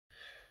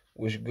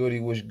What's goody,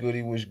 what's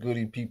goody, what's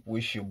goody, people?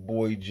 It's your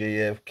boy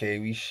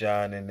JFK. We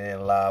shining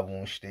in live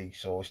on Steak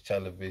Sauce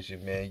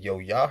Television, man. Yo,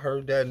 y'all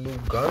heard that new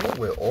Gunna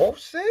with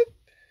Offset?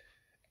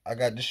 I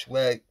got the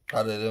swag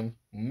out of them.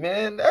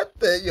 Man, that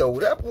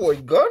boy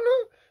Gunna,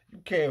 you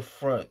can't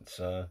front,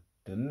 son.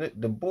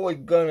 The boy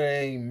Gunna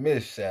ain't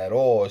missed at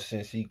all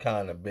since he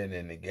kind of been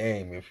in the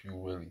game, if you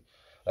really.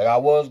 Like, I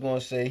was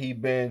going to say he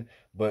been,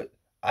 but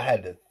I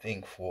had to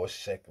think for a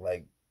sec,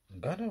 like,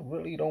 Gunna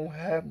really don't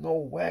have no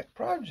whack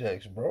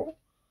projects, bro.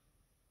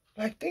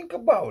 Like, think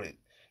about it.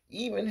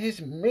 Even his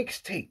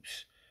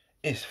mixtapes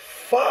is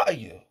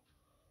fire.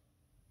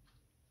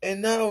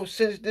 And now,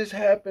 since this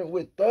happened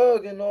with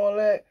Thug and all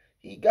that,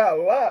 he got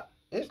a lot.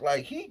 It's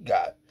like he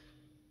got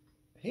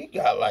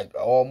like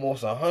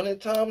almost 100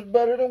 times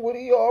better than what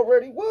he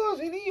already was,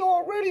 and he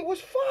already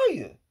was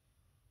fire.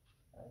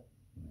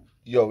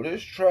 Yo,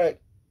 this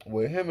track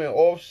with him and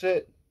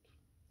Offset,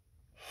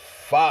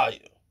 fire.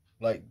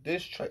 Like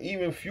this track,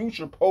 even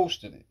Future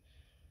posted it.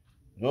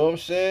 You know what I'm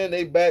saying?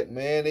 They back,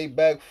 man. They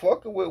back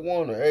fucking with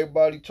Warner.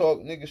 Everybody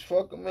talk niggas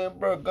fucking, man,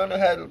 bro.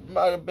 Gunna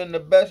might have been the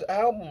best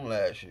album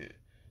last year.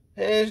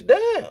 Hands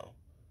down.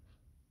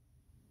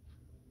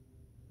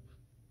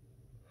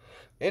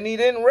 And he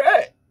didn't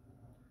rat.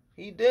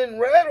 He didn't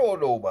rat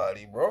on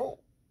nobody, bro.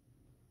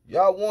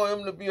 Y'all want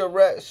him to be a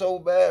rat so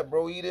bad,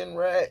 bro. He didn't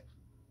rat.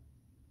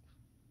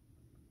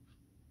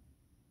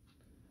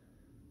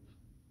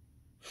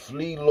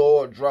 Flea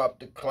Lord dropped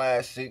the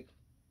classic.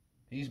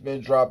 He's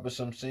been dropping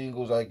some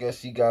singles. I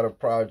guess he got a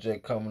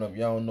project coming up.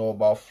 Y'all don't know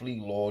about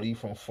Flea Lord. He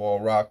from Far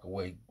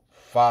Rockaway.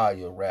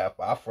 Fire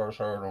rapper. I first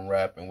heard him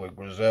rapping with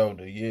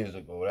Griselda years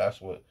ago.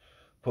 That's what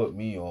put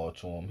me on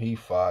to him. He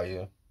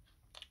fire.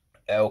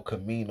 El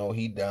Camino,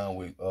 he down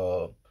with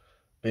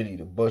Benny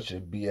the Butcher,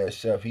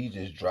 BSF. He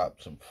just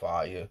dropped some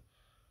fire.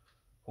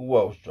 Who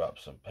else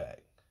dropped some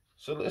pack?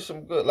 So there's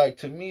some good. Like,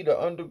 to me, the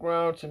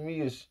underground, to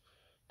me,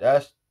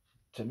 that's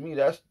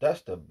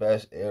the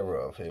best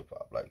era of hip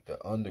hop. Like, the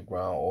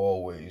underground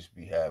always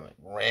be having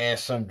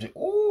Ransom.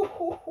 Ooh,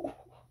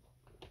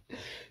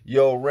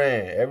 yo,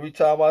 Ran. Every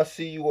time I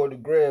see you on the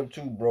gram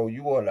too, bro,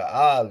 you on the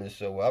island.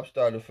 So I'm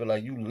starting to feel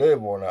like you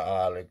live on the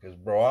island, cause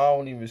bro, I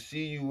don't even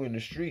see you in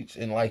the streets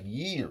in like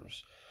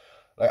years.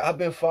 Like, I've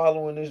been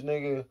following this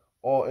nigga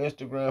on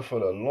Instagram for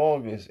the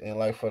longest, and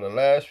like for the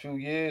last few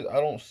years, I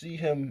don't see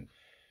him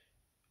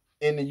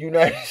in the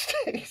United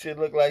States. It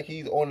look like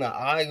he's on the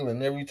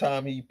island every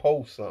time he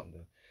posts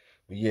something.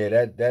 But yeah,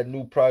 that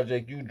new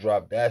project you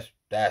dropped, that's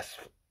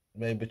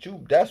man, but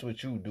that's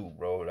what you do,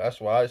 bro. That's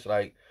why it's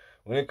like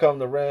when it comes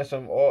to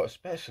Ransom, or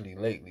especially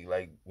lately,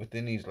 like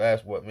within these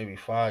last maybe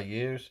 5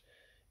 years,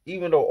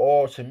 even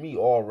though to me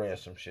all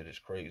Ransom shit is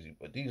crazy,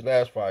 but these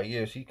last 5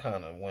 years he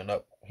kind of went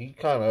up. He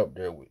kind of up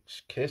there with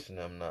kissing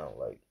them now,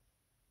 like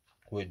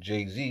with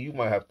Jay-Z.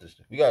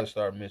 We got to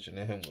start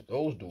mentioning him with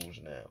those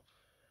dudes now.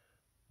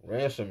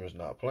 Ransom is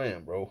not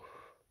playing, bro.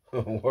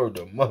 Word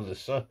to mother,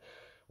 son.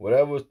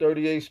 Whatever was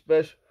 38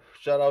 special,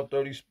 shout out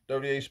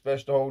 38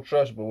 special to whole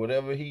trust, but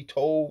whatever he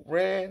told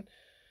Ran,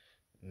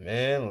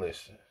 man,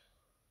 listen.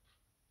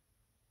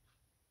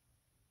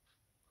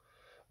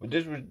 But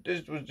this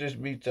was just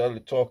me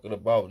talking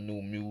about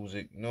new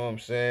music, you know what I'm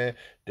saying?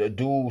 The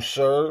dude,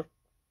 Sir,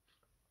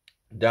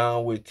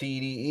 down with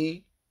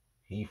TDE,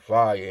 he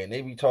fire. And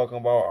they be talking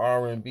about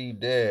R&B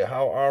dead.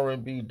 How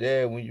R&B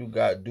dead when you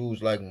got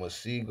dudes like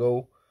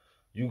Masego,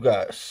 you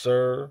got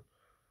Sir,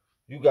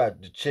 you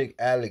got the chick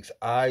Alex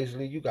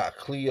Isley, you got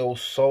Cleo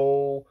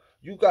Soul,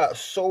 you got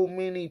so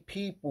many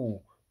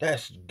people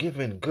that's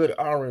giving good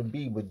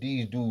R&B, but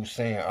these dudes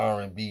saying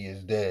R&B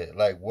is dead.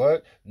 Like,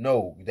 what?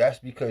 No, that's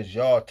because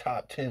y'all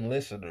top 10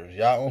 listeners.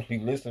 Y'all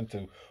only listen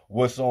to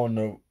what's on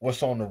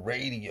the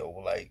radio.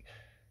 Like,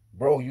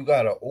 bro, you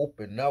gotta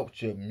open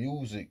out your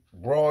music,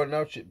 broaden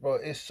out your, bro.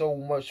 It's so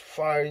much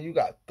fire. You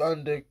got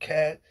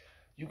Thundercat,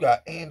 you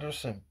got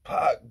Anderson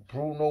 .Paak,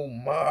 Bruno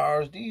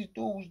Mars. These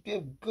dudes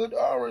give good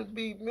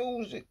R&B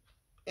music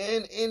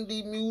and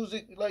indie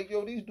music. Like,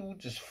 yo, these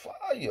dudes just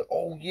fire.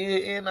 Oh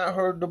yeah, and I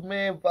heard the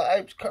man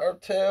Vibes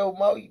Cartel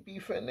might be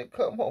finna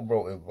come home,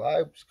 bro. If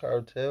Vibes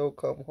Cartel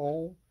come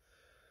home,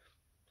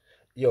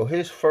 yo,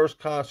 his first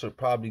concert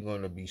probably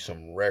gonna be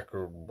some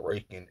record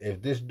breaking.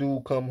 If this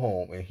dude come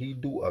home and he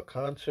do a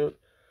concert,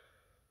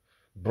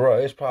 bro,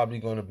 it's probably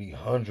gonna be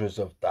hundreds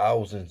of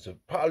thousands of,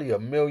 probably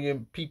 1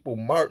 million people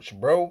march,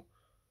 bro.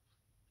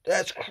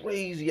 That's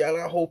crazy. And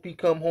I hope he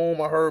come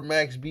home. I heard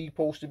Max B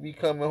supposed to be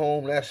coming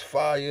home. That's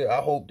fire.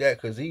 I hope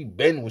that, because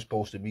Ben was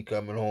supposed to be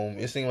coming home.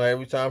 It seemed like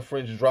every time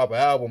French drop an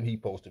album, he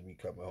supposed to be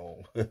coming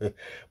home.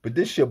 But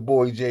this your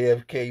boy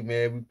JFK,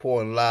 man. We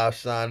pouring live,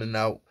 signing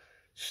out.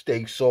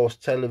 Steak Sauce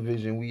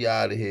Television. We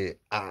out of here.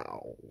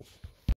 Ow.